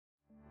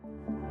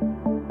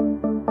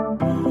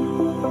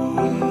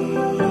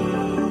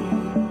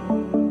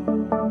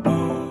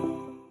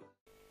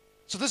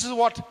this is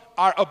what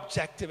our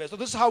objective is. So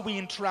this is how we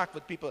interact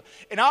with people.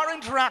 In our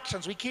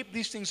interactions, we keep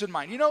these things in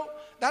mind. You know,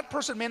 that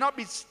person may not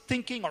be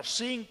thinking or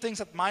seeing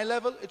things at my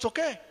level. It's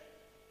okay.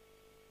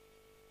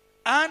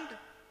 And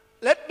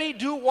let me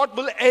do what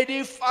will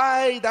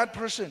edify that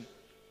person.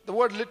 The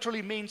word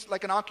literally means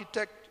like an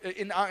architect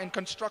in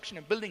construction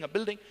and building a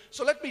building.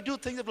 So let me do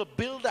things that will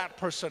build that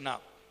person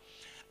up.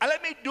 And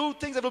let me do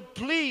things that will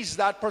please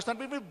that person,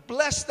 that will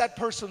bless that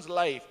person's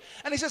life.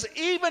 And he says,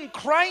 even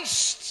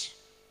Christ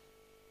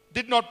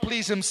did not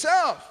please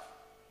himself.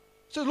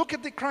 So look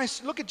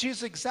at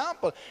Jesus'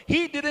 example.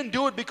 He didn't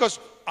do it because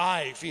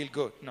I feel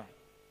good. No.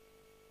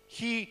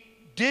 He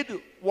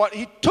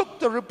took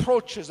the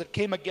reproaches that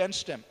came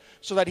against him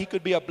so that he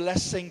could be a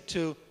blessing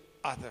to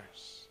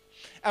others.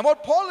 And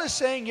what Paul is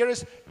saying here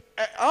is,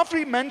 after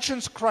he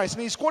mentions Christ,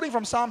 and he's quoting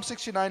from Psalm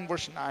 69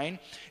 verse 9,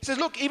 he says,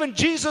 look, even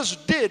Jesus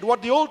did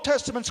what the Old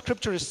Testament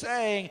scripture is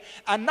saying,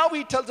 and now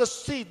he tells us,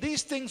 see,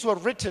 these things were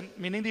written,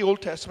 meaning the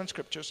Old Testament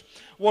scriptures,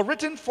 were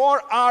written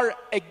for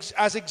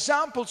as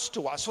examples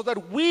to us, so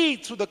that we,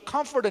 through the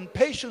comfort and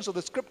patience of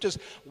the scriptures,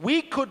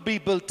 we could be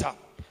built up.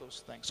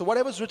 Those things. So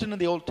whatever is written in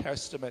the Old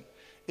Testament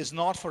is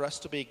not for us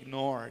to be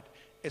ignored.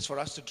 It's for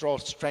us to draw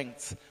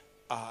strength,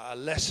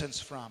 lessons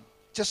from,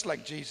 just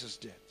like Jesus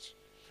did.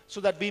 So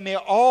that we may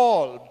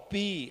all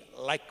be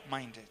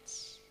like-minded.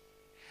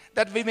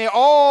 That we may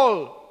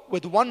all,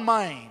 with one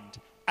mind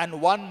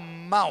and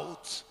one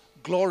mouth,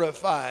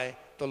 glorify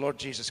the Lord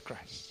Jesus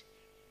Christ.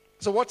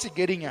 So what's he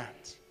getting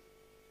at?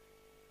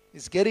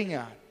 He's getting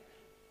at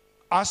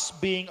us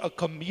being a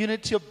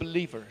community of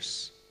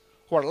believers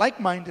who are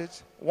like-minded,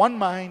 one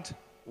mind,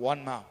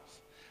 one mouth.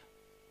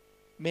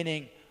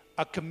 Meaning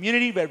a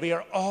community where we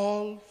are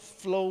all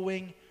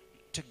flowing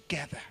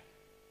together.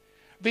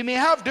 We may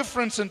have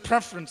difference in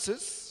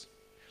preferences.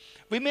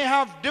 We may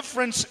have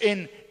difference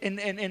in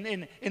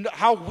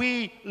how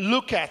we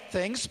look at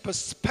things,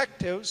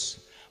 perspectives,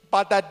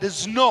 but that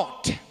does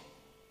not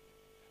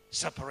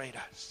separate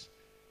us.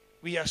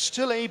 We are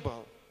still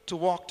able to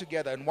walk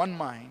together in one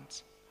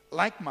mind,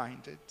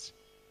 like-minded,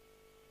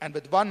 and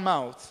with one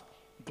mouth,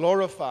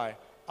 glorify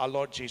our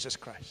Lord Jesus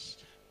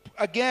Christ.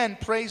 Again,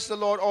 praise the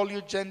Lord, all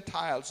you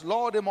Gentiles.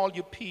 Laud him, all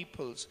you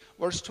peoples.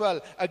 Verse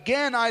 12.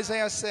 Again,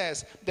 Isaiah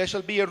says, there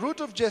shall be a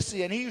root of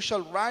Jesse, and he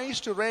shall rise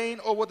to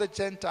reign over the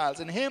Gentiles.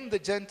 In him the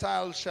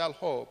Gentiles shall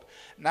hope.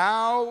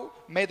 Now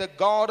may the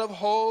God of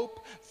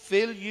hope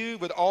fill you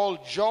with all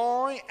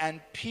joy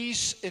and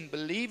peace in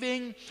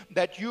believing,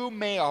 that you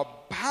may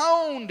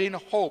abound in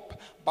hope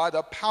by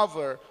the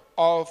power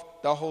of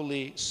the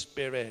Holy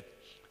Spirit.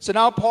 So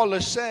now Paul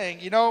is saying,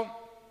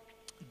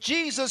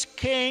 Jesus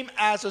came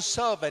as a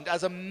servant,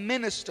 as a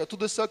minister to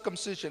the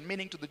circumcision,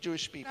 meaning to the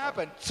Jewish people. It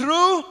happened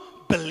through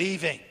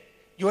believing.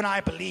 You and I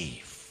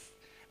believe.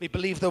 We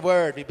believe the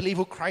word. We believe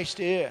who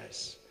Christ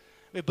is.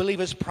 We believe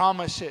his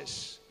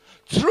promises.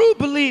 Through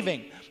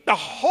believing, the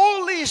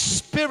Holy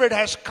Spirit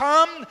has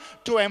come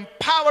to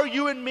empower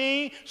you and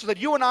me so that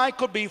you and I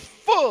could be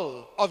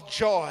full of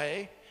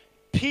joy,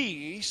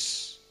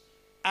 peace,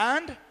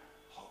 and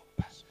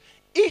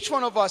each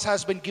one of us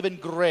has been given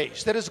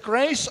grace. There is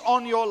grace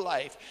on your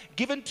life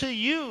given to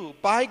you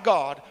by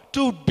God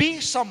to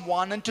be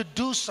someone and to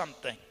do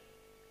something.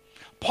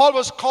 Paul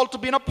was called to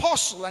be an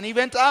apostle, and he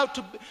went out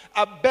to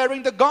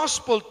bearing the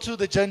gospel to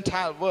the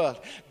Gentile world.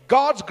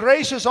 God's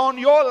grace is on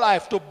your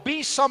life to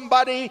be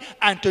somebody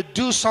and to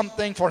do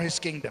something for his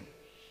kingdom.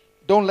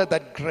 Don't let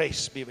that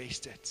grace be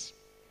wasted.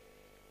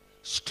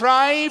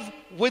 Strive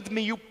with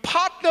me. You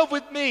partner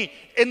with me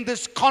in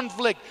this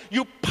conflict.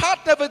 You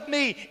partner with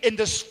me in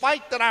this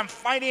fight that I'm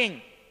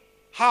fighting.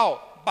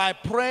 How? By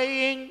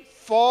praying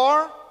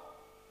for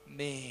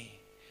me.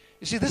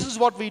 You see, this is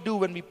what we do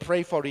when we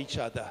pray for each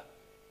other.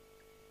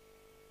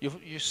 You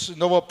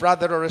know a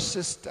brother or a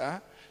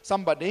sister,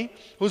 somebody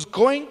who's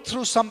going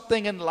through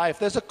something in life.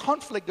 There's a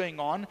conflict going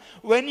on.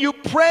 When you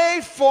pray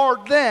for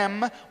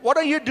them, what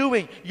are you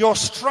doing? You're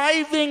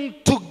striving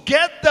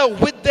together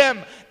with them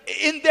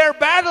in their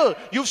battle.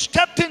 You've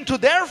stepped into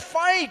their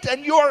fight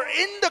and you're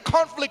in the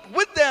conflict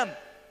with them.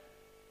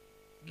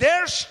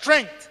 Their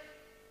strength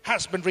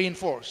has been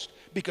reinforced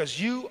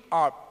because you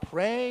are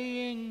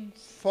praying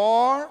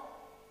for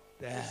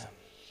them.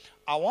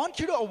 I want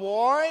you to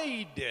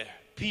avoid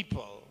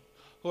people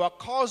who are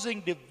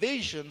causing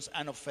divisions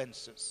and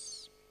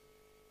offenses.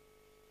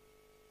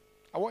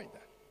 Avoid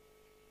that.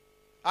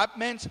 That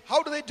means,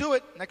 how do they do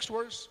it? Next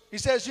verse. He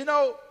says,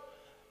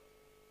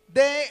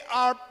 they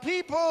are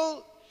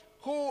people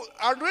who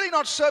are really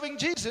not serving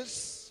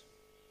Jesus,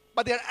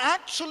 but they're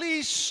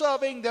actually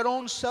serving their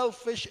own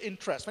selfish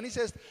interests. When he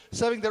says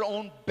serving their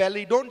own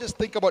belly, don't just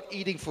think about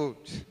eating food.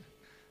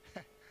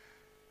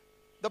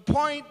 The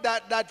point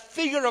that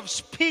figure of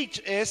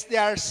speech is they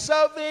are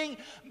serving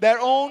their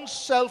own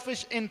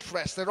selfish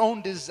interests, their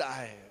own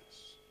desires.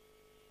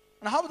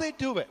 And how do they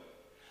do it?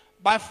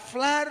 By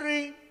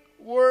flattering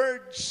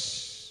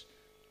words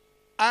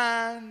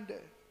and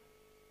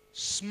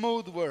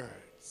smooth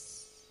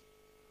words.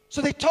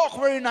 So they talk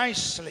very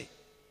nicely.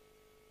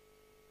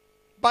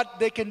 but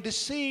they can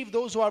deceive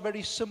those who are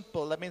very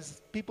simple. That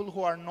means people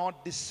who are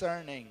not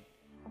discerning.